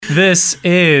This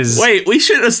is... Wait, we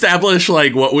should establish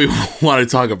like what we want to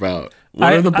talk about.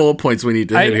 What are the bullet points we need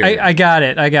to hit here? I got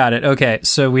it. Okay,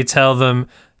 so we tell them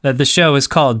that the show is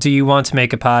called Do You Want to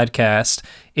Make a Podcast?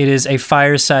 It is a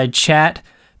fireside chat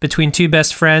between two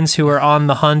best friends who are on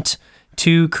the hunt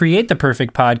to create the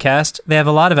perfect podcast. They have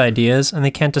a lot of ideas, and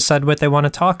they can't decide what they want to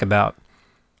talk about.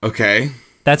 Okay.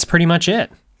 That's pretty much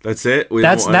it. That's it?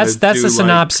 That's the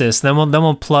synopsis. Then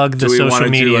we'll plug the social media. Do we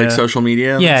want to do like social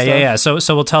media? Yeah. So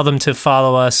we'll tell them to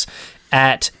follow us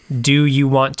at Do You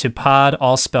Want to Pod,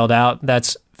 all spelled out.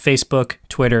 That's Facebook,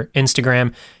 Twitter,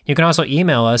 Instagram. You can also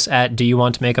email us at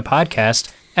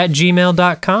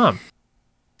doyouwanttomakeapodcast@gmail.com.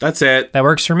 That's it. That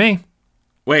works for me.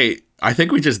 Wait, I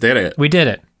think we just did it. We did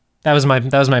it. That was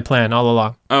my plan all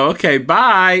along. Oh, okay.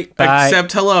 Bye.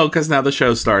 Except hello, because now the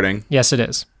show's starting. Yes, it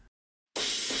is.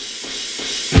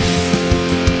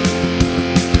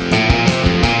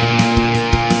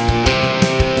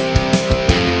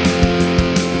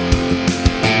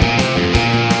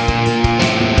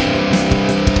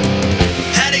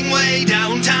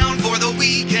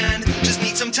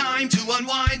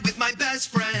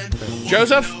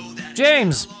 Joseph?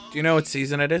 James. Do you know what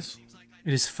season it is?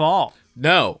 It is fall.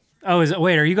 No. Oh, is it?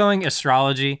 Wait, are you going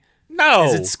astrology? No.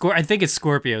 Is it I think it's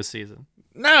Scorpio season.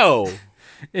 No.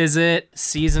 Is it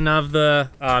season of the...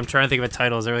 I'm trying to think of a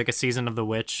title. Is there like a season of the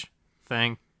witch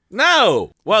thing?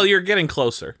 No. Well, you're getting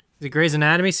closer. Is it Grey's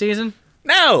Anatomy season?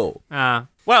 No.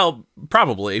 Well,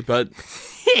 probably, but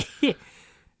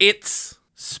it's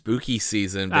spooky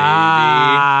season, baby.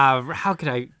 How could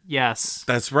I... Yes.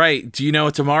 That's right. Do you know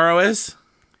what tomorrow is?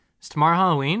 Is tomorrow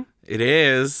Halloween? It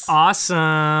is.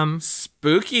 Awesome.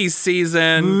 Spooky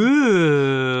season.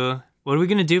 Ooh. What are we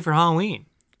going to do for Halloween?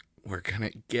 We're going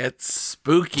to get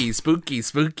spooky. Spooky.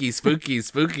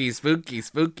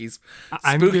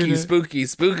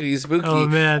 Oh,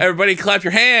 man. Everybody clap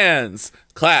your hands.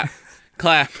 Clap.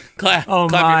 Oh,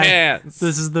 clap my. your hands.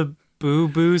 This is the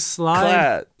boo-boo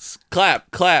slide?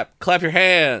 Clap your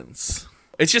hands.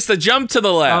 It's just a jump to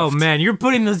the left. Oh, man. You're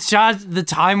putting the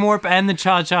time warp and the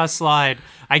cha-cha slide.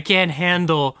 I can't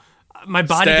handle... My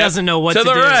body doesn't know what to do.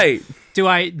 To the right. Do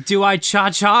I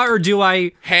cha-cha or do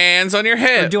I... Hands on your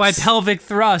hips. Or do I pelvic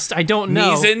thrust? I don't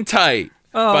know. Knees in tight.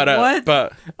 Oh,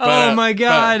 what? Oh, my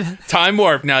God. Time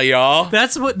warp now, y'all.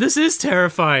 That's what... This is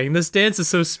terrifying. This dance is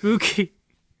so spooky.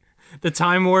 The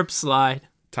time warp slide.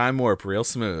 Time warp real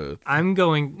smooth. I'm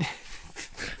going...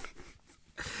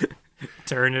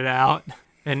 Turn it out.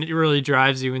 And it really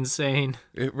drives you insane.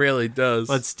 It really does.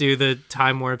 Let's do the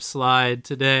time warp slide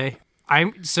today.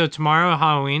 So tomorrow,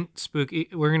 Halloween, spooky.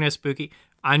 We're gonna have spooky.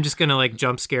 I'm just gonna like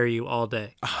jump scare you all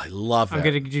day. Oh, I love it. I'm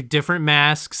gonna do different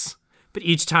masks, but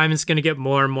each time it's gonna get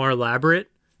more and more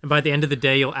elaborate. And by the end of the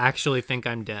day, you'll actually think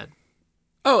I'm dead.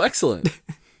 Oh, excellent.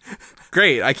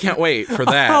 Great. I can't wait for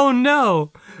that. Oh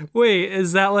no! Wait,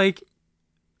 is that like?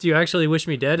 Do you actually wish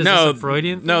me dead? Is this a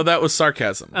Freudian thing? No, that was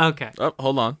sarcasm. Okay. Oh,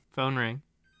 hold on. Phone ring.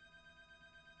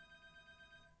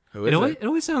 Who is it? It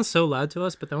always sounds so loud to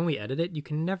us, but then when we edit it, you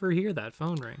can never hear that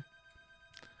phone ring.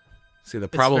 See, the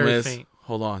problem is... faint.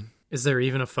 Hold on. Is there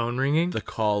even a phone ringing? The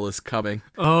call is coming.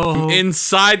 Oh. From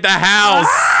inside the house.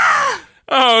 Ah!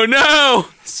 Oh, no.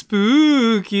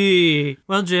 Spooky.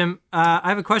 Well, Jim, I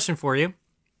have a question for you.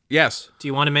 Yes. Do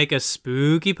you want to make a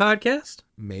spooky podcast?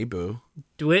 Maybe.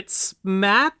 Do it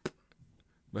smap?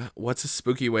 What's a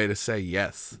spooky way to say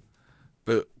yes?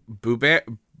 Boo betcha.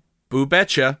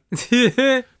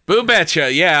 Boo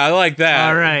betcha. Yeah, I like that.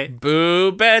 All right.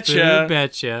 Boo betcha. Boo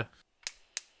betcha.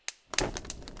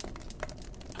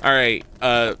 All right.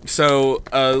 So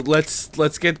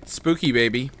let's get spooky,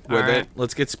 baby, with right. it.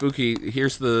 Let's get spooky.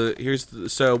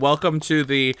 So welcome to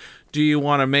the Do You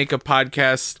Want to Make a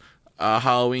Podcast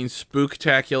Halloween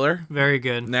Spooktacular. Very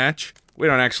good. Natch. We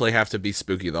don't actually have to be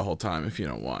spooky the whole time if you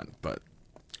don't want, but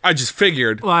I just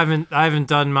figured. Well, I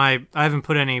haven't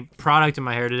put any product in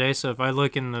my hair today, so if I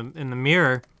look in the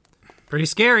mirror, pretty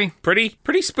scary.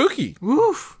 Pretty spooky.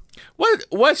 Woof.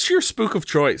 What's your spook of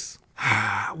choice?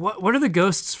 What are the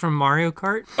ghosts from Mario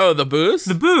Kart? Oh, the boos?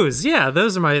 The boos, yeah,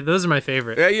 those are my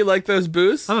favorite. Yeah, you like those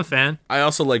boos? I'm a fan. I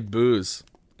also like booze.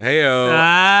 Heyo.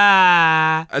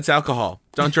 That's alcohol.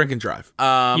 Don't drink and drive.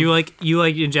 You like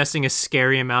ingesting a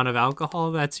scary amount of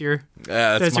alcohol? That's your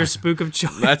your spook of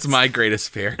choice. That's my greatest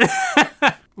fear.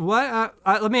 What?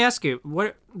 Let me ask you.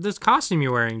 What this costume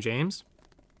you're wearing, James?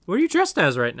 What are you dressed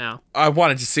as right now? I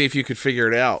wanted to see if you could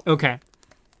figure it out. Okay.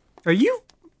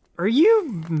 Are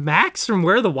you Max from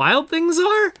Where the Wild Things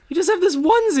Are? You just have this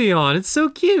onesie on. It's so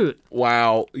cute.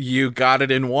 Wow, you got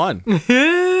it in one.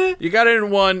 You got it in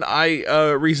one.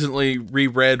 I recently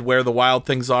reread Where the Wild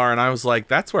Things Are, and I was like,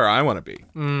 that's where I want to be.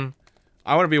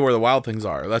 I want to be where the wild things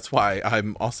are. That's why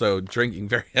I'm also drinking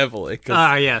very heavily.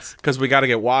 Yes. Because we got to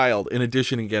get wild in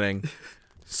addition to getting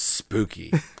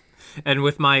spooky. And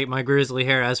with my grizzly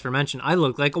hair, as mentioned, I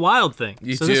look like a wild thing.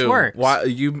 So do. this works.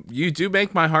 You do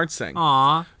make my heart sing.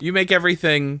 Aw. You make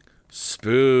everything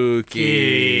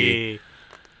spooky.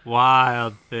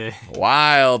 Wild thing.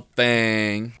 Wild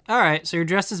thing. All right, so you're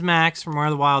dressed as Max from Where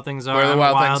the Wild Things Are. Where the I'm a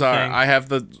wild things are. thing. I have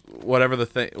the whatever the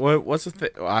thing. What's the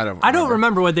thing? I don't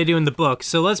remember what they do in the book,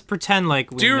 so let's pretend like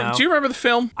we know. Do you remember the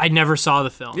film? I never saw the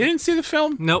film. You didn't see the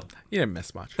film? Nope. You didn't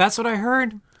miss much. That's what I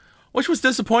heard. Which was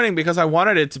disappointing because I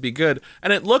wanted it to be good.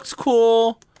 And it looked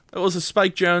cool. It was a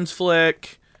Spike Jonze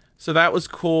flick. So that was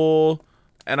cool.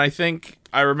 And I think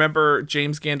I remember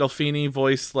James Gandolfini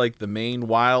voiced like the main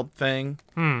wild thing.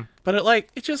 But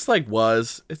it just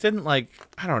was. It didn't I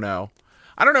don't know.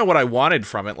 I don't know what I wanted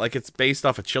from it. Like, it's based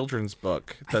off a children's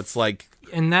book that's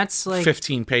and that's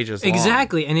 15 pages long.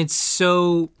 Exactly. And it's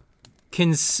so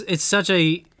it's such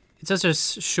a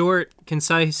short,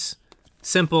 concise,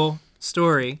 simple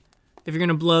story. If you're going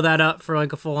to blow that up for a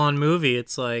full-on movie,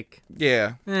 it's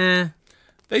yeah.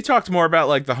 They talked more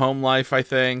about the home life, I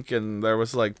think, and there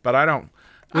was but I don't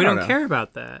know. care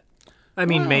about that. I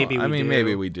mean, maybe we do.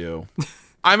 Maybe we do.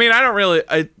 I mean, I don't really.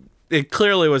 It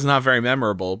clearly was not very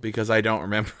memorable because I don't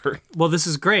remember. Well, this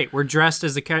is great. We're dressed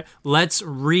as the character. Let's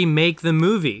remake the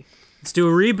movie. Let's do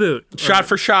a reboot. Shot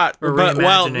for shot. Or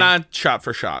not shot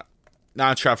for shot.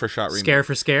 Not shot for shot remake. Scare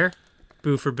for scare?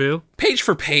 Boo for boo? Page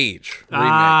for page remake.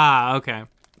 Ah, okay.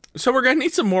 So we're going to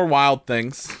need some more wild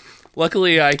things.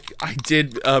 Luckily, I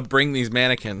did bring these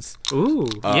mannequins. Ooh,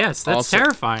 yes, that's also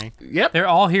terrifying. Yep. They're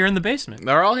all here in the basement.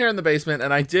 They're all here in the basement,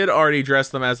 and I did already dress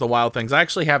them as the wild things. I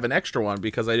actually have an extra one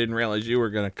because I didn't realize you were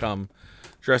going to come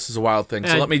dressed as a wild thing.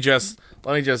 So let me just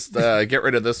get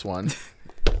rid of this one.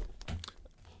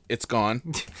 It's gone.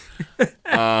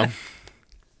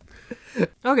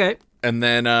 Okay. And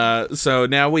then, so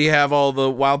now we have all the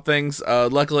wild things.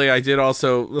 Luckily, I did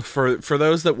also, for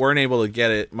those that weren't able to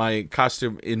get it, my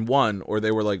costume in one, or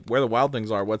they were like, where the wild things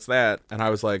are, what's that? And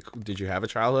I was like, did you have a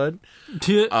childhood?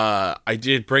 I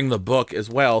did bring the book as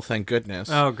well, thank goodness.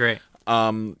 Oh, great.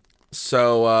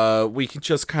 So we can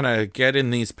just kind of get in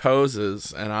these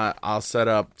poses, and I'll set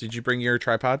up. Did you bring your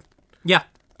tripod? Yeah.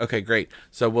 Okay, great.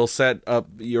 So we'll set up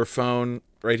your phone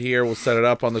right here. We'll set it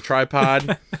up on the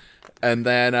tripod. And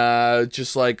then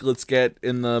let's get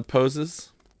in the poses.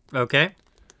 Okay.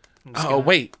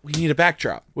 Wait, we need a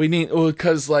backdrop. We need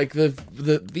because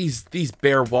these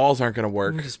bare walls aren't going to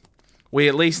work. We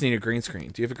at least need a green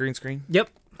screen. Do you have a green screen? Yep.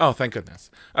 Oh, thank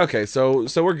goodness. Okay, so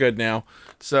we're good now.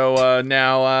 So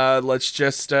now let's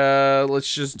just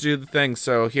do the thing.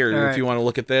 So here, if you want to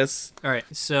look at this. All right.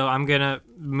 So I'm gonna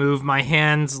move my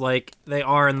hands like they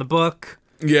are in the book.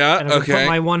 Yeah, and I'm gonna put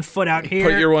my one foot out here.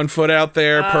 Put your one foot out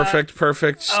there.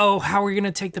 Perfect. Oh, how are we going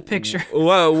to take the picture?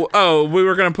 Whoa. Oh, we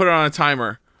were going to put it on a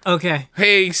timer. Okay.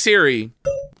 Hey, Siri.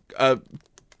 Take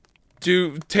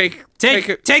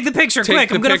the picture,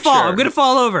 quick. I'm going to fall. I'm going to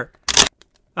fall over.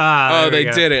 They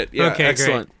did it. Yeah, okay,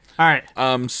 excellent. Great.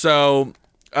 All right. So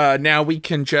now we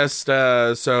can just,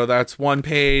 so that's one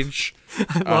page.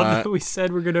 I love that we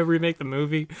said we're going to remake the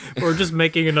movie. We're just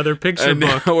making another picture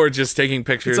book. We're just taking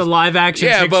pictures. It's a live action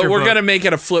picture book. Yeah, but we're going to make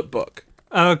it a flip book.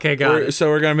 Okay, got it. So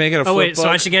we're going to make it a flip book. Oh, wait, so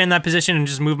I should get in that position and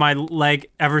just move my leg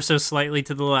ever so slightly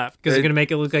to the left because it's going to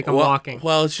make it look like I'm walking.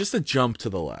 Well, it's just a jump to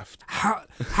the left. How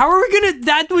are we going to...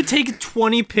 That would take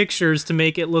 20 pictures to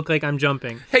make it look like I'm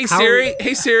jumping. Hey,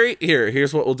 Siri.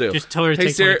 Here's what we'll do. Just tell her to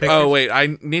take Siri. 20 pictures. Oh, wait,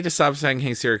 I need to stop saying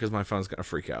hey, Siri because my phone's going to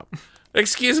freak out.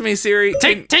 Excuse me, Siri.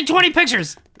 Take 20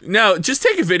 pictures. No, just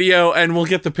take a video and we'll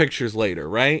get the pictures later,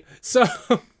 right? So...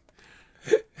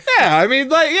 Yeah, I mean,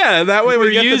 that way we're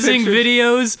using the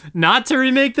videos not to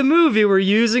remake the movie. We're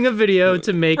using a video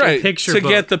to make a picture book.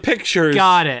 Get the pictures.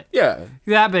 Got it. Yeah.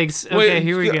 That makes... Okay,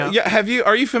 here we go. Yeah,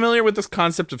 are you familiar with this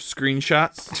concept of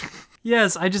screenshots?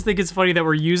 Yes, I just think it's funny that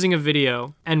we're using a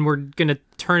video and we're going to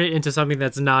turn it into something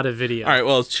that's not a video. All right,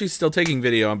 well, she's still taking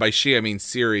video, and by she, I mean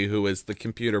Siri, who is the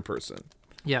computer person.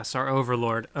 Yes, our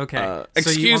overlord. Okay.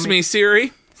 Excuse me,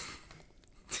 Siri?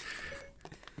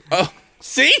 Oh,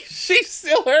 see? She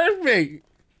still heard me.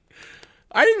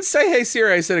 I didn't say, hey,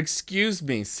 Siri. I said, excuse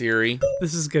me, Siri.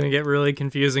 This is going to get really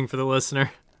confusing for the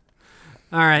listener.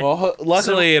 All right. Well,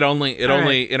 luckily, it only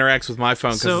interacts with my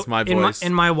phone because it's my voice.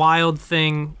 In my wild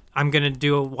thing, I'm going to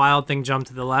do a wild thing jump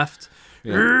to the left.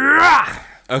 Yeah.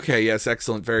 Okay, yes,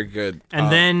 excellent. Very good. And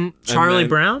then Charlie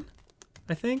Brown,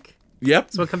 I think. Yep.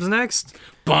 That's what comes next.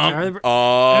 Bump. Yeah.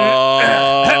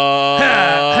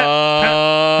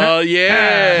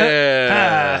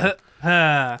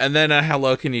 And then how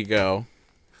low can you go?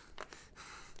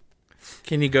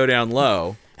 can you go down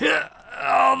low?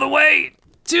 All the way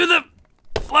to the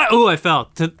flow. Oh, I fell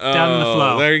down in the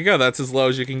flow. There you go. That's as low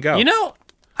as you can go. You know,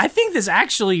 I think this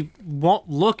actually won't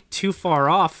look too far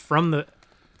off from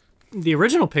the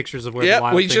original pictures of where the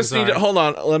wild we things just need to are. hold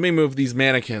on. Let me move these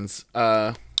mannequins.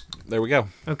 There we go.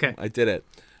 Okay. I did it.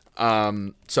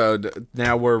 So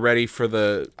now we're ready for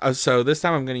the. So this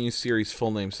time I'm going to use Siri's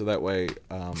full name, so that way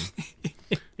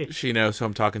she knows who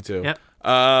I'm talking to.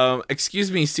 Yep. Excuse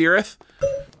me, Sirith.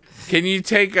 Can you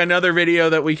take another video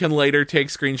that we can later take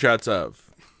screenshots of?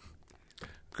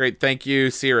 Great, thank you,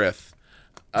 Sirith.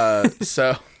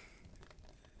 So,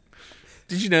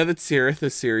 did you know that Sirith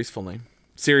is Siri's full name?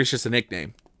 Siri's just a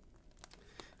nickname.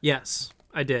 Yes,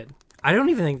 I did. I don't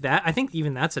even think that. I think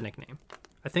even that's a nickname.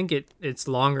 I think it's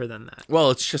longer than that. Well,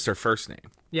 it's just her first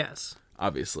name. Yes.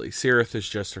 Obviously, Sirith is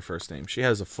just her first name. She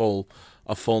has a full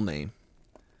name.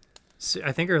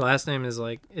 I think her last name is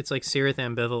it's like Sirith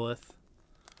Ambivalith.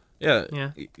 Yeah.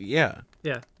 Yeah. Yeah.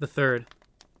 Yeah, the third.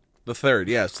 The third.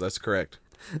 Yes, that's correct.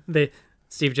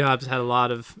 Steve Jobs had a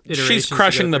lot of iterations. She's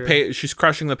crushing she's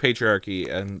crushing the patriarchy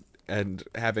and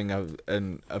having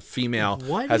a female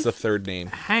has a third name.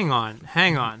 Hang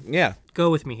on. Yeah.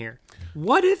 Go with me here.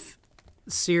 What if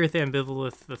Sirith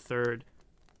Ambivalith III,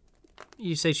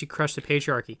 you say she crushed the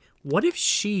patriarchy. What if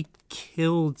she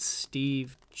killed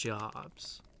Steve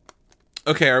Jobs?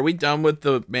 Okay, are we done with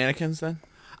the mannequins then?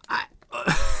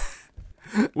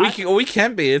 We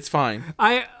can be. It's fine.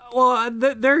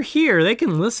 They're here. They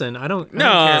can listen. I don't care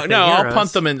if they I'll hear punt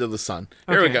us. them into the sun.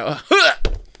 Here we go.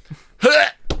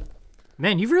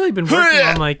 Man, you've really been working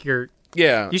on your.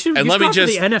 Yeah. You should. And You let me for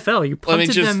just the NFL. You let me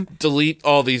punted just them. delete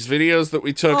all these videos that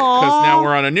we took because now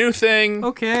we're on a new thing.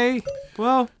 Okay.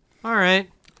 Well, all right.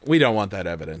 We don't want that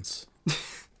evidence.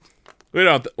 We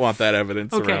don't want that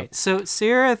evidence Okay. around. So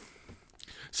Sirith.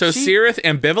 Sirith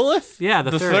Ambivalith? Yeah,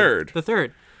 the third. The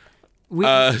third.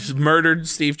 Murdered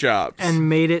Steve Jobs. And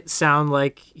made it sound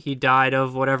like he died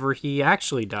of whatever he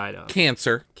actually died of.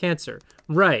 Cancer.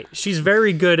 Right. She's a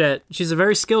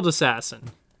very skilled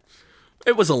assassin.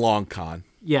 It was a long con.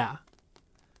 Yeah.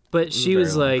 But she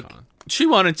was like, she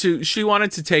wanted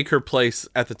to take her place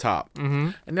at the top.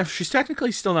 Mm-hmm. And now she's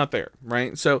technically still not there,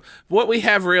 right? So what we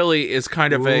have really is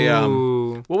kind of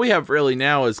what we have really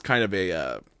now is kind of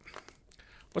a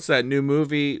what's that new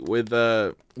movie with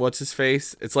what's his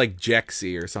face? It's like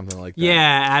Jexy or something like that.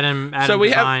 Yeah, Adam so we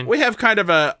Devine. have kind of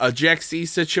a Jexy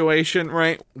situation,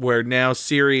 right? Where now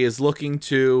Siri is looking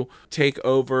to take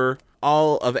over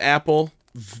all of Apple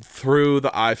through the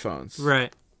iPhones.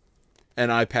 Right.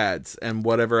 And iPads and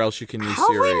whatever else you can use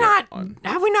Siri on.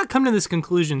 Have we not come to this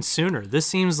conclusion sooner? This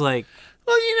seems like...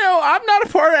 Well, I'm not a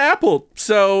part of Apple,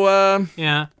 so...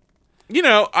 yeah.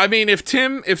 I mean, if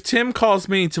Tim calls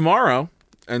me tomorrow...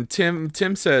 And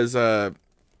Tim says,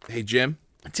 hey, Jim.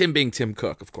 Tim being Tim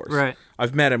Cook, of course. Right.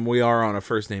 I've met him. We are on a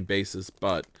first-name basis,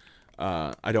 but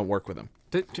I don't work with him.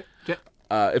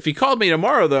 If he called me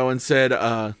tomorrow, though, and said,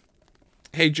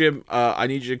 hey, Jim, I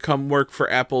need you to come work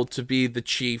for Apple to be the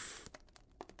chief.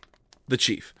 The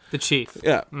chief.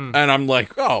 Yeah. And I'm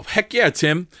like, oh, heck yeah,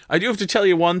 Tim. I do have to tell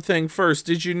you one thing first.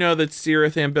 Did you know that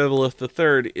Sirith Ambivalith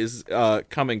III is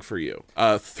coming for you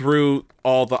through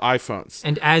all the iPhones?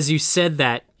 And as you said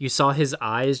that, you saw his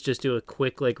eyes just do a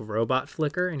quick robot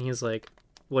flicker, and he's like,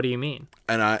 what do you mean?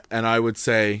 And I would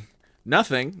say,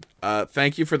 nothing.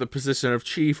 Thank you for the position of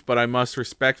chief, but I must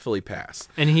respectfully pass.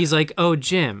 And he's like, oh,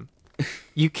 Jim,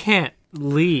 you can't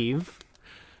leave.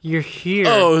 You're here.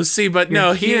 Oh, see, but You're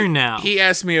no, here now. He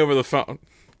asked me over the phone.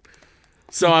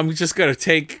 So I'm just gonna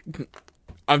take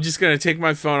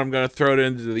my phone, I'm gonna throw it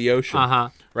into the ocean. Uh-huh.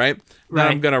 Right? Then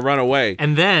I'm gonna run away.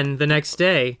 And then the next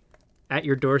day, at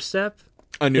your doorstep,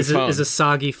 A new phone. is a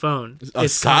soggy phone. A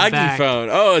soggy phone.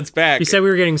 Oh, it's back. You said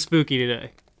we were getting spooky today.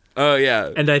 Oh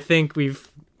yeah. And I think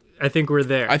we're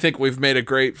there. I think we've made a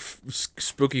great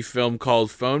spooky film called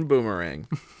Phone Boomerang.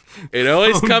 It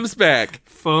always comes back.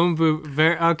 Phone boom.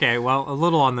 Okay, well, a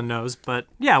little on the nose, but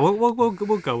yeah,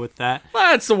 we'll go with that. Well,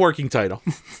 that's the working title.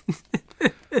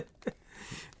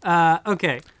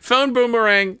 Okay. Phone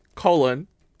Boomerang,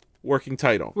 working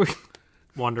title.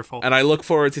 Wonderful. And I look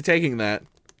forward to taking that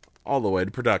all the way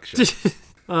to production.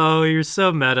 Oh, you're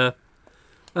so meta.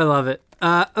 I love it.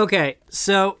 Okay,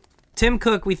 so Tim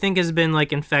Cook, we think, has been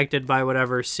infected by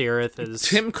whatever Sirith is.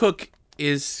 Tim Cook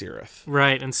is Sirith.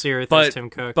 Right, and Sirith is Tim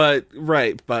Cook. But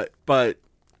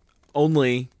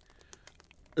only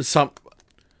some.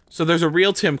 So there's a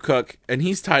real Tim Cook, and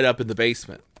he's tied up in the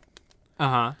basement.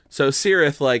 Uh-huh. So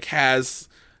Sirith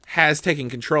has taken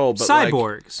control, but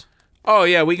cyborgs. Oh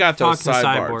yeah, we got those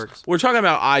cyborgs. We're talking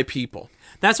about people.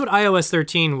 That's what iOS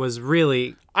 13 was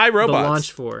really iRobots. the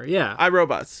launch for. Yeah.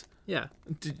 iRobots. Yeah.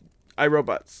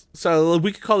 iRobots. So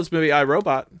we could call this movie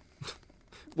iRobot.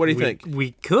 What do you think?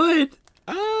 We could.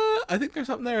 I think there's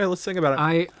something there. Let's think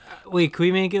about it. Wait, can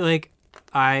we make it like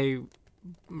iRoboot?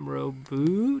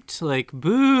 Like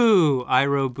boo,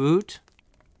 iRoboot?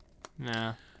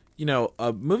 Nah. You know,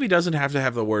 a movie doesn't have to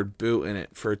have the word boo in it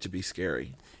for it to be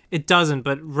scary. It doesn't,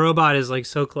 but robot is like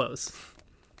so close.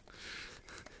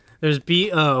 There's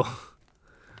B-O.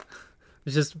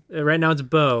 It's just, right now it's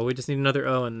Bo. We just need another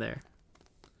O in there.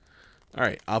 All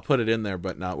right, I'll put it in there,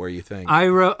 but not where you think.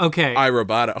 Okay.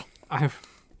 iRoboto. I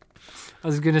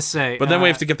was going to say. But then we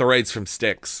have to get the rights from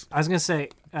Styx. I was going to say.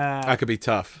 That could be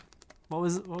tough. What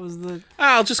was the.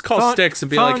 I'll just call Phone- Styx and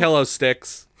be phone- like, hello,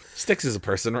 Styx. Styx is a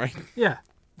person, right? Yeah.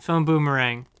 Phone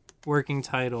Boomerang. Working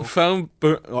title.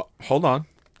 Hold on.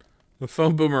 The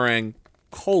Phone Boomerang,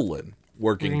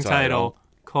 working title.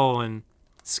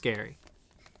 Scary.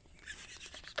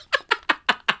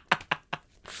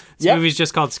 This Yep. movie's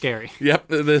just called Scary. Yep,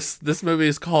 this movie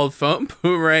is called Phone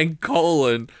Boomerang,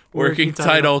 working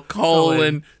title,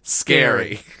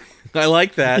 scary. I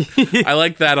like that. I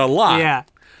like that a lot. Yeah.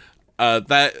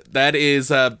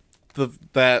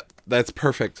 That's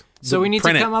perfect. So we need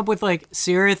to come up with like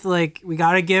Sirith, like we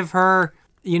gotta give her,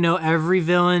 every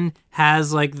villain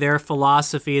has like their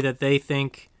philosophy that they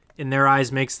think in their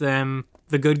eyes makes them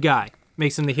the good guy,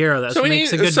 makes them the hero. That's what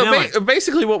makes a good villain.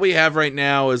 Basically what we have right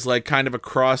now is like kind of a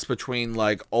cross between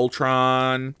like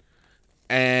Ultron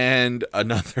and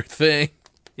another thing.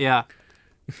 Yeah.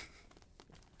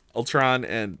 Ultron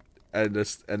and a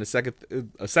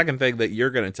second thing that you're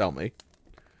gonna tell me.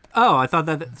 Oh, I thought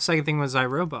that the second thing was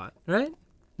iRobot, right?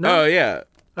 No. Oh yeah.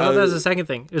 I thought that was the second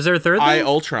thing. Is there a third thing?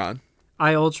 Ultron.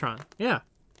 Ultron. Yeah.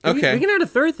 Okay. We can add a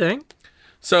third thing.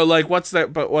 So like what's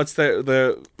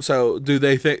the so do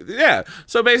they think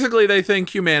so basically they think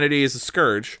humanity is a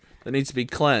scourge that needs to be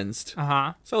cleansed.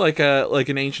 Uh-huh. So like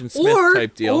an ancient Smith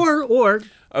type deal. Or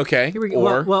okay. here we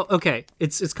go. Well, okay.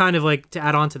 It's kind of like to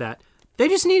add on to that. They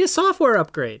just need a software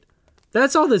upgrade.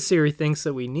 That's all that Siri thinks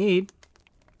that we need.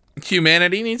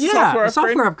 Humanity needs a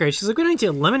software upgrade. She's like, we don't need to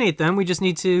eliminate them. We just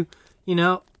need to,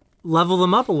 level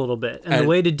them up a little bit. And the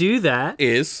way to do that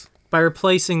is by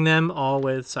replacing them all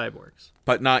with cyborgs.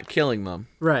 But not killing them.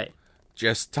 Right.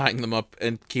 Just tying them up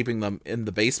and keeping them in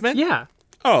the basement? Yeah.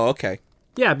 Oh, okay.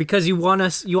 Yeah, because you want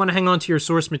to hang on to your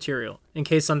source material in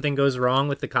case something goes wrong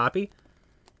with the copy.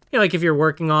 Like if you're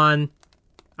working on,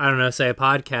 I don't know, say a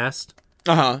podcast.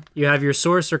 Uh-huh. You have your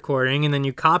source recording, and then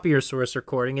you copy your source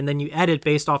recording, and then you edit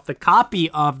based off the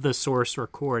copy of the source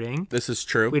recording. This is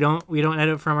true. We don't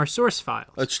edit from our source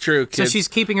files. That's true, kids. So she's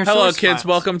keeping her Hello, source kids. files.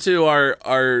 Welcome to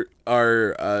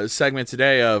our segment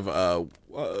today of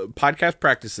podcast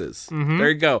practices. Mm-hmm. There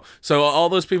you go. So all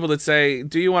those people that say,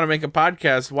 do you want to make a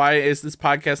podcast? Why is this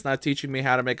podcast not teaching me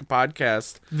how to make a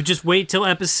podcast? Just wait till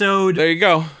episode... There you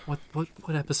go.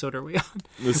 What episode are we on?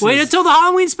 Wait until the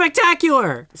Halloween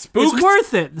Spectacular. Spooked. It's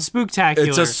worth it. The Spooktacular.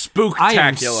 It's a spooktacular. I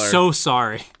am so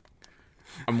sorry.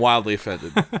 I'm wildly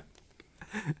offended.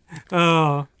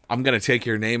 Oh. I'm going to take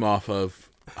your name off of...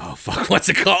 Oh, fuck. What's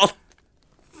it called?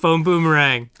 Phone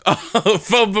Boomerang. Oh,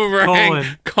 Phone Boomerang,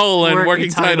 working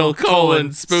title,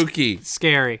 spooky.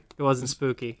 Scary. It wasn't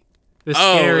spooky. It was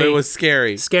scary. It was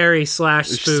scary. Scary /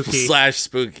 spooky. /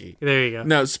 spooky. There you go.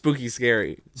 No, spooky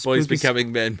scary. Boys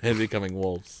becoming men becoming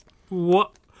wolves. What?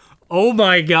 Oh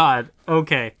my god.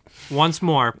 Okay. Once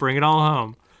more. Bring it all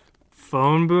home.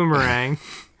 Phone Boomerang,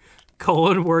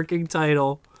 working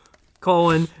title,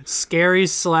 scary /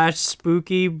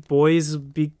 spooky, boys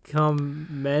become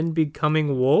men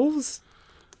becoming wolves?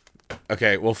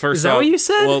 Okay, well, first Is that what you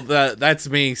said? Well, that's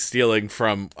me stealing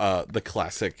from the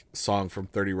classic song from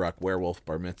 30 Rock, Werewolf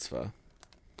Bar Mitzvah.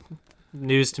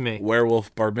 News to me.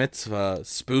 Werewolf Bar Mitzvah,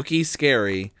 spooky,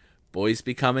 scary, boys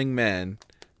becoming men,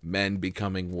 men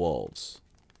becoming wolves.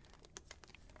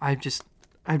 I'm just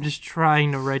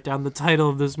trying to write down the title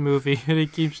of this movie, and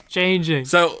it keeps changing.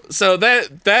 So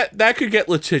that could get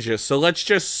litigious. So let's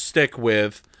just stick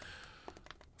with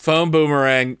Phone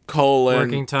Boomerang,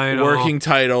 working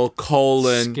title,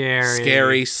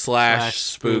 scary /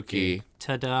 spooky.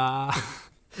 Ta-da.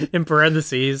 In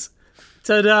parentheses.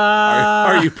 Ta-da.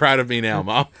 Are you proud of me now,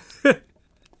 Mom?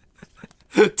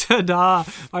 Ta-da.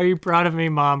 Are you proud of me,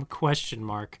 Mom? ? Close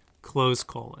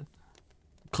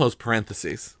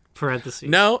parentheses. Parentheses.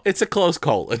 No, it's a close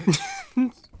colon.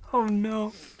 Oh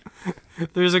no.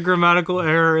 There's a grammatical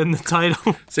error in the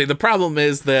title. See, the problem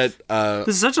is that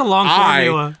this is such a long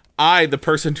formula. I, the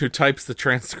person who types the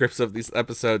transcripts of this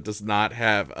episode, does not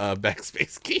have a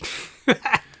backspace key.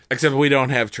 Except we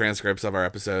don't have transcripts of our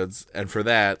episodes, and for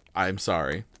that, I'm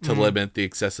sorry to limit the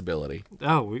accessibility.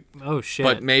 Oh shit.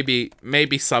 But maybe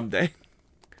someday.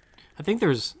 I think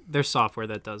there's software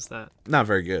that does that. Not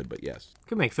very good, but yes.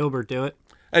 Could make Filbert do it.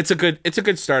 It's a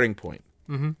good starting point.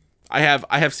 Mm-hmm. I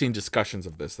have seen discussions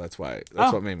of this. That's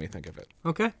what made me think of it.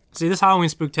 Okay. See, this Halloween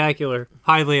Spooktacular,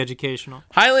 highly educational.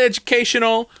 Highly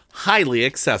educational, highly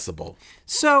accessible.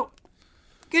 So,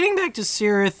 getting back to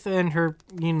Cirith and her,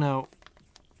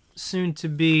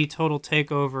 soon-to-be total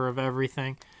takeover of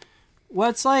everything.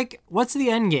 What's the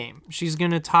end game? She's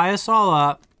gonna tie us all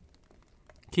up,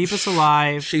 keep us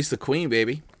alive. She's the queen,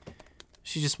 baby.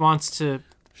 She just wants to.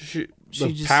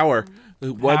 Power.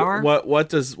 Power? What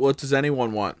does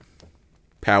anyone want?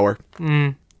 Power.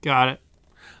 Got it.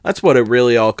 That's what it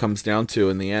really all comes down to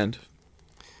in the end.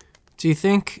 Do you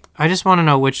think? I just want to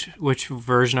know which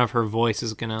version of her voice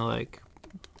is gonna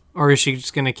or is she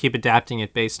just gonna keep adapting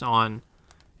it based on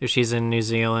if she's in New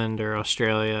Zealand or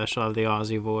Australia, she'll have the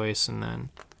Aussie voice, and then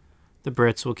the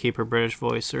Brits will keep her British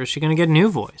voice, or is she gonna get a new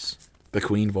voice? The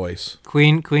queen voice.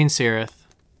 Queen Cirith.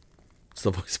 It's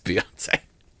the voice of Beyonce.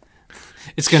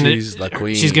 She's the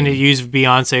queen. She's gonna use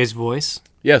Beyonce's voice.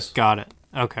 Yes. Got it.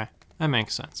 Okay, that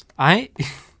makes sense.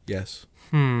 Yes.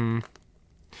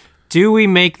 Do we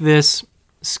make this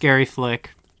scary flick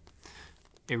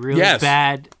a really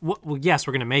bad? Well, yes,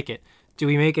 we're gonna make it. Do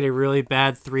we make it a really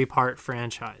bad 3-part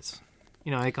franchise?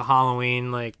 Like a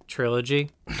Halloween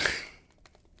trilogy.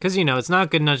 Because it's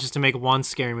not good enough just to make one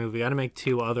scary movie. You got to make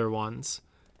 2 other ones,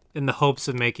 in the hopes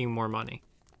of making more money.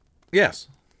 Yes.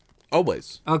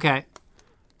 Always. Okay.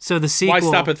 So the sequel. Why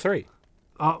stop at 3?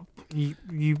 Oh,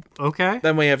 you okay?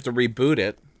 Then we have to reboot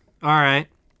it. All right.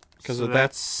 Because of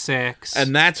that's 6.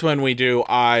 And that's when we do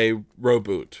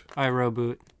iRoboot.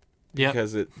 iRoboot. Yeah.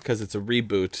 Because it's a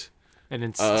reboot. And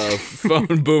it's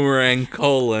Phone Boomerang :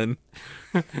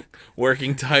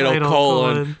 working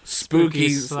title :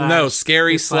 spooky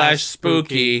scary /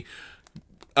 spooky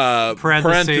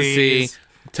parenthesis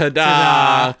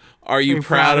ta-da. Are you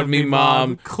proud of me,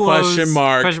 Mom? Question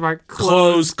mark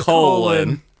close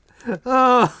colon.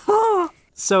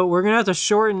 So we're gonna have to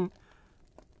shorten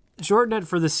it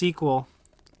for the sequel.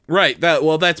 Right.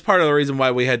 That's part of the reason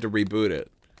why we had to reboot it.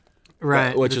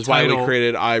 Right. Which is why we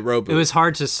created iRoboot.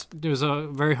 It was a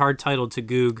very hard title to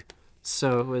Goog,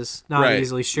 so it was not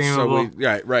easily streamable. So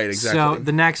right, exactly. So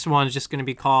the next one is just going to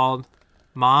be called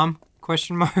Mom?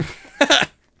 Question mark.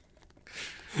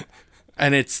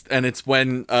 and it's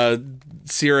when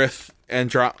Cirith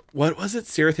what was it?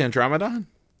 Cirith Andromedon?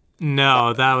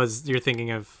 No, you're thinking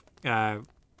of the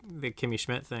Kimmy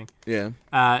Schmidt thing. Yeah.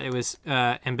 It was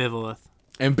Ambivalith.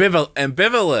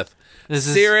 Ambivalith.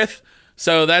 Cirith.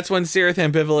 So that's when Cirith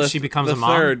Ambivalith, she becomes the a mom?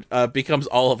 third, becomes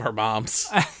all of her moms.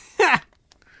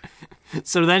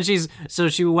 So then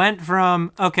she went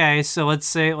from, okay, so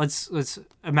let's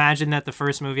imagine that the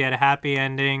first movie had a happy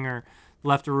ending or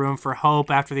left a room for hope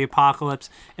after the apocalypse,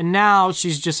 and now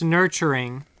she's just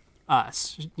nurturing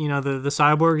us. The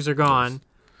cyborgs are gone.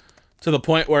 To the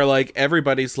point where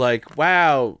everybody's like,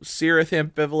 wow, Cirith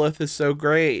Ambivalith is so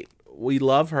great. We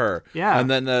love her. Yeah. And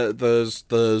then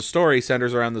the story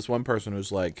centers around this one person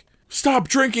who's like, stop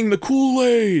drinking the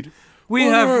Kool-Aid. We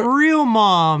have real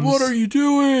moms. What are you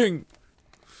doing?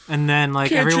 And then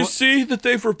can't you see that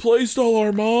they've replaced all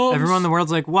our moms? Everyone in the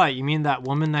world's like, what? You mean that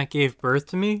woman that gave birth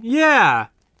to me? Yeah.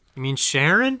 You mean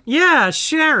Sharon? Yeah,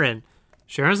 Sharon.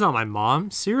 Sharon's not my mom.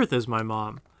 Cirith is my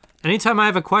mom. Anytime I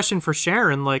have a question for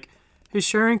Sharon, hey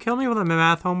Sharon, kill me with my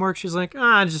math homework. She's like,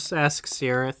 just ask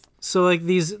Cirith. So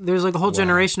there's a whole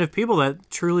generation of people that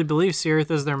truly believe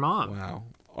Cirith is their mom. Wow.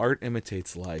 Art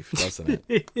imitates life, doesn't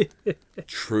it?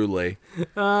 Truly.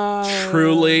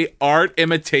 Truly, art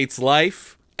imitates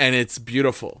life, and it's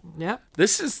beautiful. Yeah.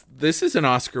 This is an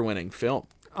Oscar-winning film.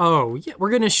 Oh, yeah. We're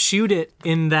going to shoot it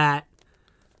in that,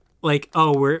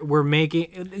 we're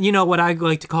making, what I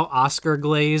like to call Oscar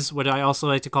glaze, what I also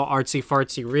like to call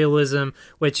artsy-fartsy realism,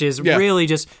 which is really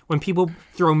just when people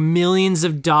throw millions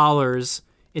of dollars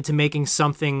into making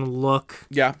something look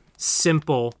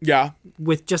simple. Yeah.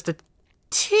 With just a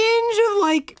tinge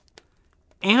of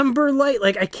amber light.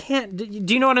 I can't.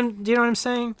 Do you know what I'm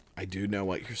saying? I do know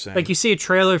what you're saying. You see a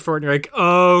trailer for it and you're like,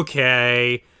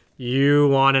 okay, you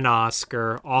want an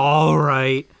Oscar. All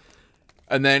right.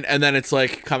 And then it's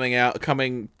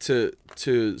coming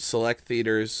to select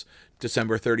theaters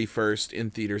December 31st,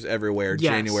 in theaters everywhere,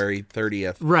 January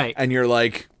 30th. Right. And you're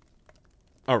like,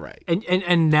 all right.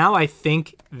 And now I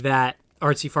think that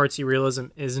artsy-fartsy realism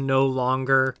is no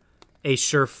longer a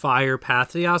surefire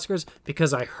path to the Oscars,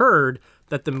 because I heard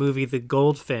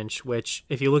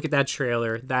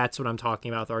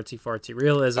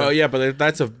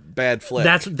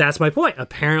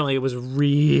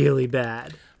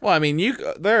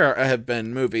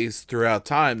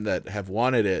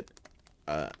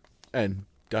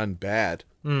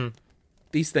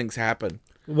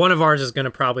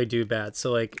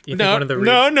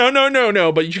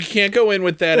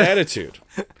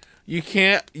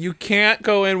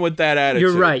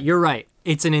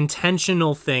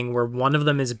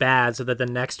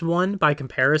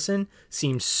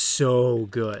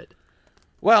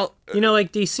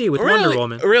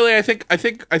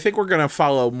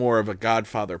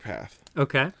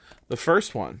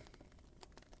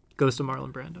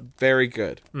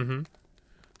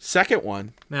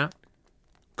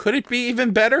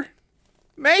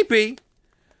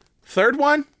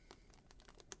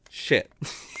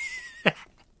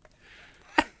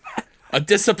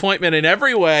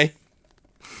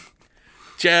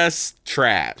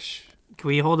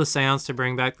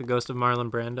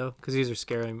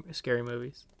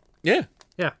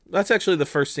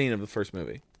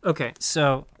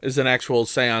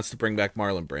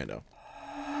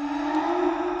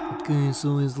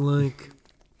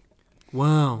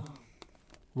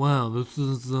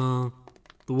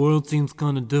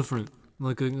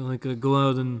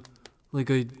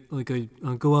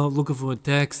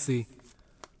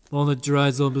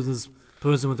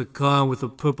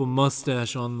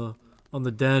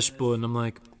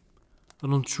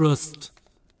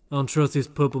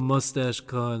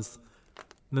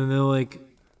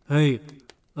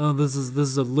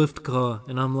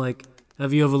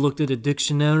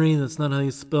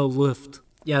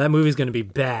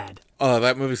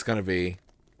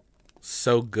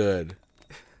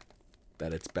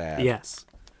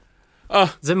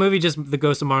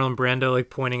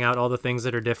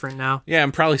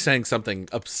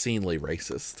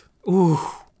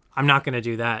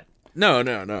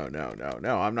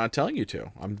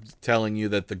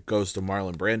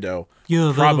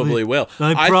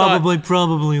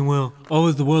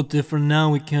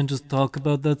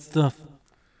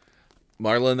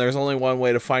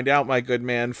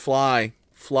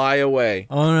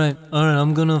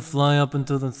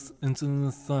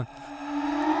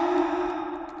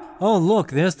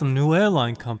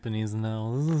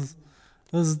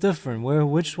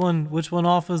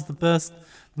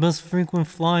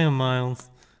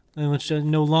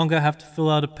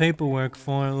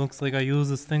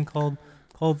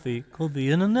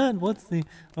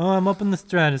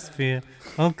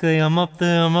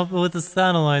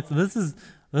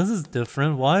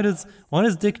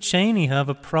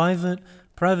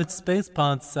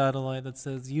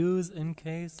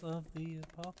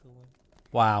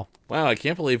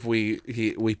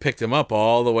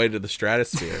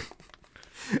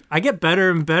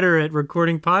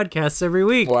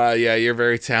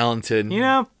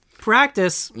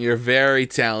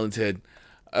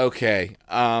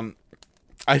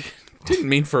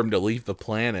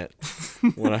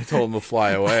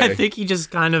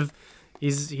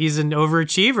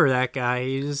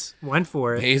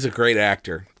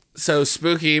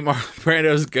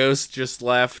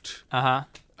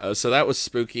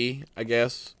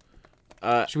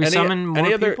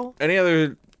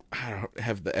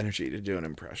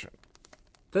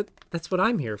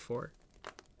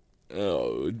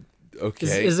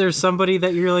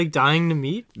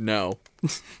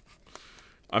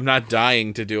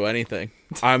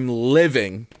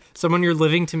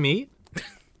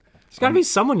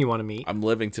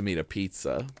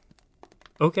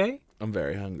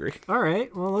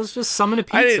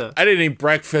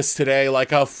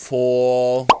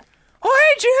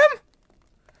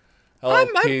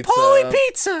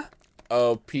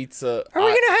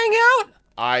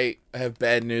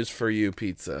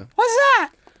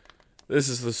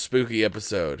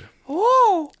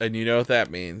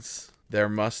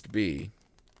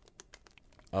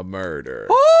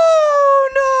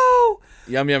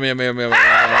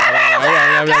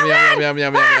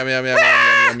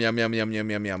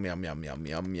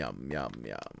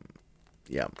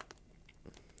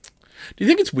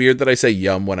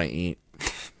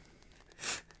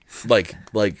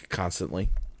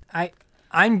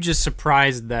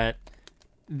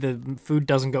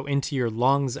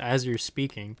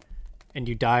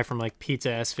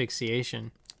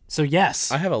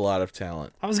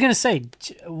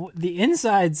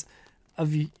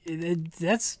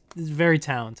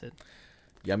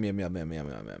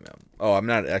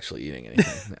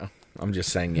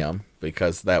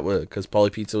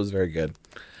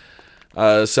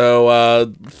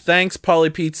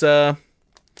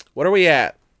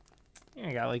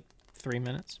I got like 3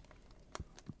 minutes.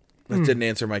 That didn't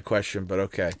answer my question, but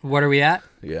okay. What are we at?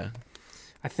 Yeah.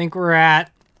 I think we're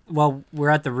at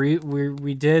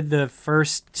we did the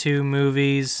first 2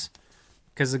 movies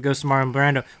because of Ghost of Marlon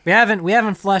Brando. We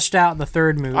haven't fleshed out the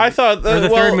third movie. I thought the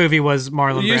third movie was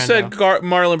Marlon Brando. You said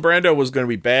Marlon Brando was going to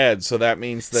be bad, so that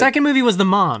means that second movie was The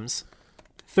Moms.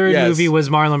 Third Yes. movie was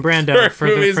Marlon Brando.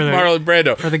 Third movie is Marlon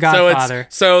Brando for The Godfather.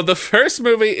 So the first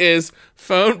movie is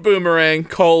Phone Boomerang,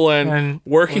 And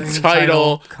working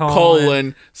title,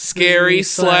 scary /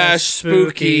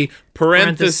 spooky,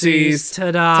 parentheses,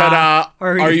 ta-da,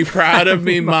 are you proud of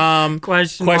me, Mom?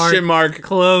 Question mark,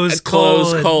 close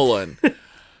colon.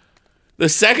 The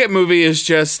second movie is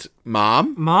just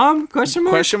Mom? Question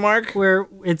mark? Where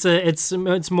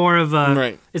it's more of a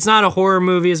Right. It's not a horror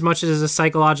movie as much as it's a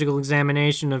psychological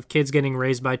examination of kids getting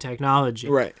raised by technology.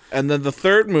 Right. And then the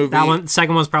third movie,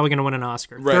 Second one's probably going to win an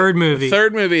Oscar. right. Third movie. The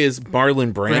thrd movie is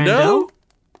Marlon Brando?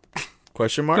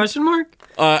 Question mark?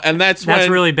 And that's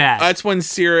really bad. That's when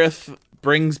Sirith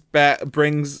brings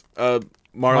Marlon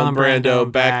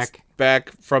Brando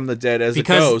back from the dead as a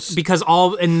ghost. Because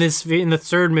all in the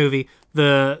third movie,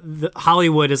 the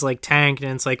Hollywood is like tanked,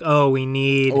 and it's like, oh, we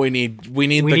need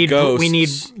the ghosts. We need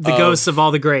the ghosts of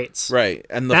all the greats. Right,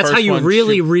 and that's how you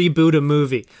really reboot a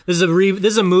movie. This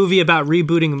is a movie about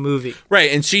rebooting a movie. Right,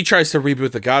 and she tries to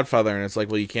reboot The Godfather, and it's like,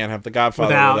 well, you can't have The Godfather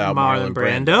without Marlon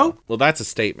Brando. Well, that's a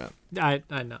statement. I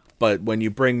know. But when you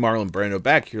bring Marlon Brando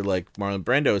back, you're like, Marlon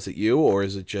Brando, is it you, or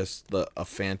is it just a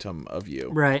phantom of you?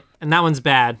 Right, and that one's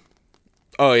bad.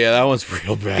 Oh, yeah, that one's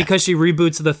real bad. Because she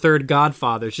reboots the third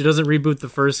Godfather. She doesn't reboot the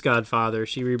first Godfather.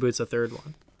 She reboots a third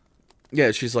one.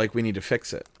 Yeah, she's like, we need to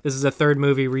fix it. This is a third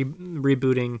movie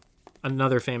rebooting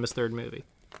another famous third movie.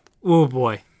 Oh,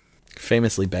 boy.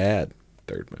 Famously bad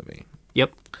third movie.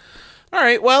 Yep. All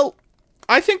right, well,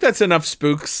 I think that's enough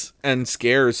spooks and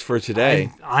scares for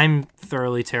today. I'm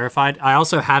thoroughly terrified. I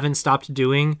also haven't stopped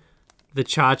doing the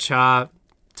cha-cha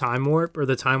time warp or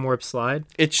the time warp slide.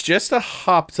 It's just a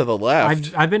hop to the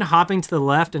left. I've been hopping to the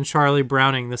left and Charlie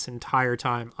Browning this entire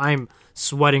time. I'm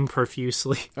sweating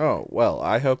profusely. Oh, well,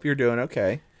 I hope you're doing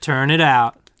okay. Turn it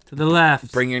out. To the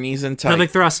left. Bring your knees in tight. Pelvic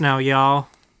thrust now, y'all.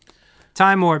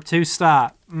 Time warp to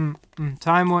stop.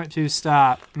 Time warp to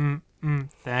stop.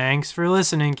 Thanks for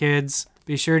listening, kids.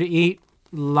 Be sure to eat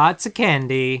lots of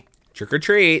candy. Trick or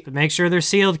treat. But make sure they're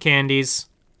sealed candies.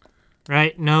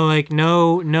 Right? No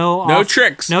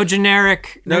tricks. No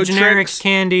generic tricks.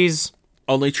 candies.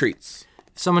 Only treats.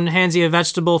 If someone hands you a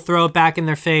vegetable, throw it back in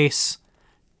their face.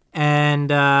 And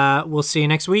we'll see you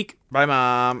next week. Bye,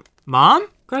 Mom. Mom?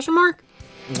 Question mark?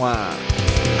 Wow.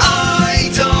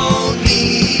 I don't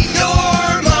need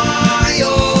your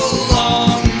mile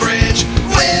long bridge.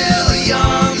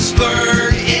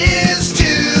 Williamsburg is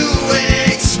too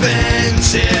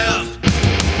expensive.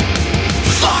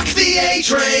 Fuck the A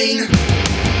train.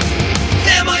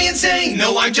 Am I insane?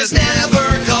 No, I'm just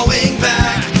never going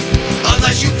back.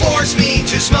 Unless you force me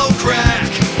to smoke crack.